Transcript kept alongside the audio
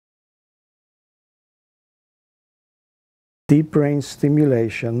deep brain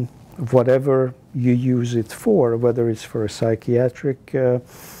stimulation, whatever you use it for, whether it's for a psychiatric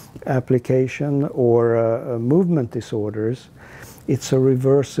application or movement disorders, it's a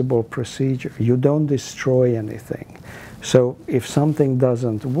reversible procedure. You don't destroy anything. So if something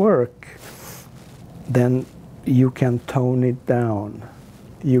doesn't work, then you can tone it down.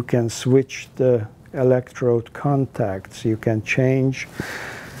 You can switch the electrode contacts. You can change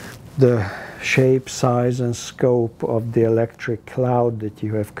the shape, size, and scope of the electric cloud that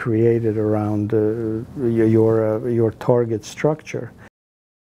you have created around your target structure.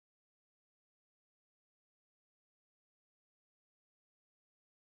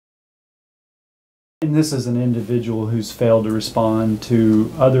 And this is an individual who's failed to respond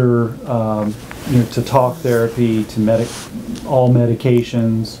to other, to talk therapy, to all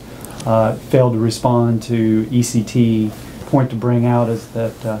medications, failed to respond to ECT. Point to bring out is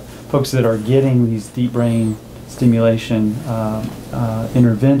that folks that are getting these deep brain stimulation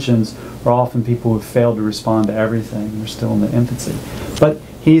interventions are often people who have failed to respond to everything. They're still in the infancy. But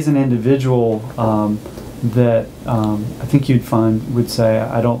he's an individual that I think you'd find would say,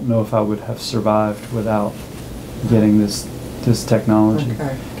 I don't know if I would have survived without getting this technology.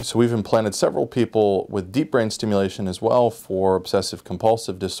 Okay. So we've implanted several people with deep brain stimulation as well for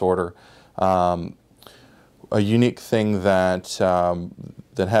obsessive-compulsive disorder. A unique thing that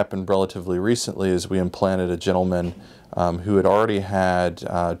that happened relatively recently is we implanted a gentleman who had already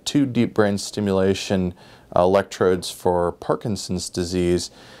had 2 deep brain stimulation electrodes for Parkinson's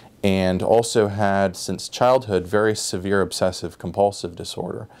disease, and also had, since childhood, very severe obsessive-compulsive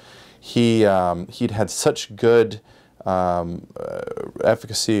disorder. He'd had such good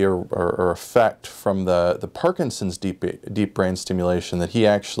efficacy or effect from the Parkinson's deep brain stimulation that he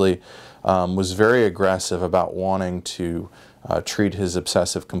actually was very aggressive about wanting to treat his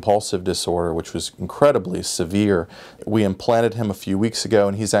obsessive-compulsive disorder, which was incredibly severe. We implanted him a few weeks ago,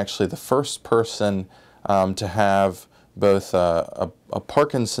 and he's actually the first person to have both a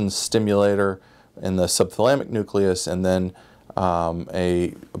Parkinson's stimulator in the subthalamic nucleus and then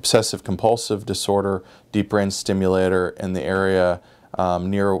a obsessive-compulsive disorder deep brain stimulator in the area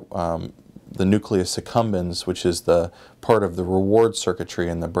near the nucleus accumbens, which is the part of the reward circuitry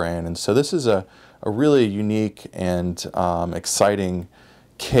in the brain. And so this is a really unique and exciting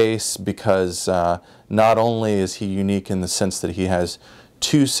case because not only is he unique in the sense that he has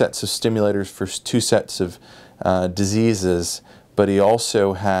 2 sets of stimulators for 2 sets of diseases, but he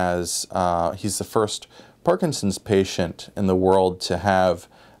also has, he's the first Parkinson's patient in the world to have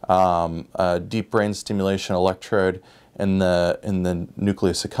a deep brain stimulation electrode in the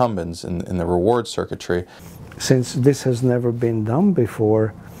nucleus accumbens, in the reward circuitry. Since this has never been done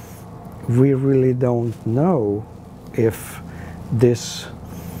before, we really don't know if this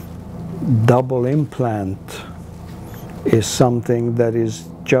double implant is something that is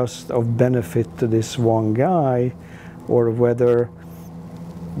just of benefit to this one guy, or whether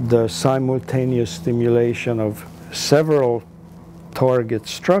the simultaneous stimulation of several target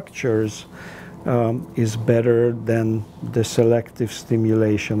structures is better than the selective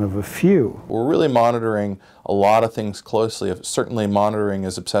stimulation of a few. We're really monitoring a lot of things closely, certainly monitoring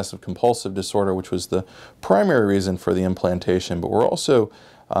his obsessive-compulsive disorder, which was the primary reason for the implantation, but we're also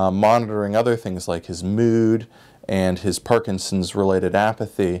monitoring other things like his mood and his Parkinson's related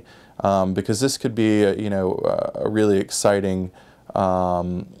apathy, because this could be a really exciting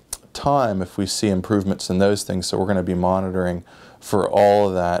time if we see improvements in those things. So we're going to be monitoring for all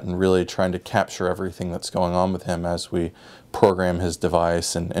of that and really trying to capture everything that's going on with him as we program his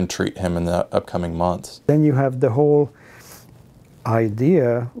device and treat him in the upcoming months. Then you have the whole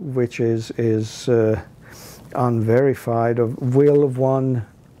idea, which is unverified, of will one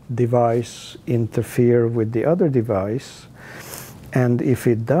device interfere with the other device, and if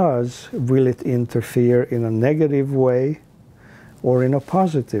it does, will it interfere in a negative way or in a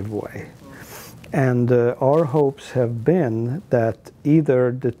positive way? And our hopes have been that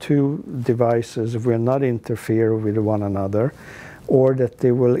either the 2 devices will not interfere with one another, or that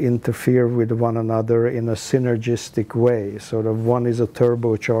they will interfere with one another in a synergistic way, sort of one is a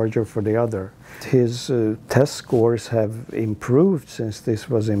turbocharger for the other. His test scores have improved since this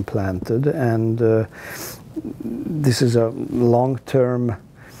was implanted, and this is a long-term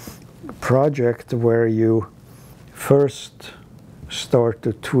project where you first start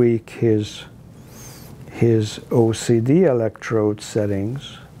to tweak his OCD electrode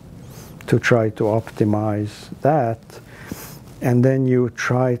settings to try to optimize that, and then you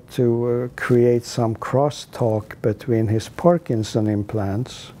try to create some crosstalk between his Parkinson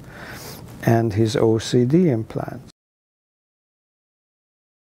implants and his OCD implants.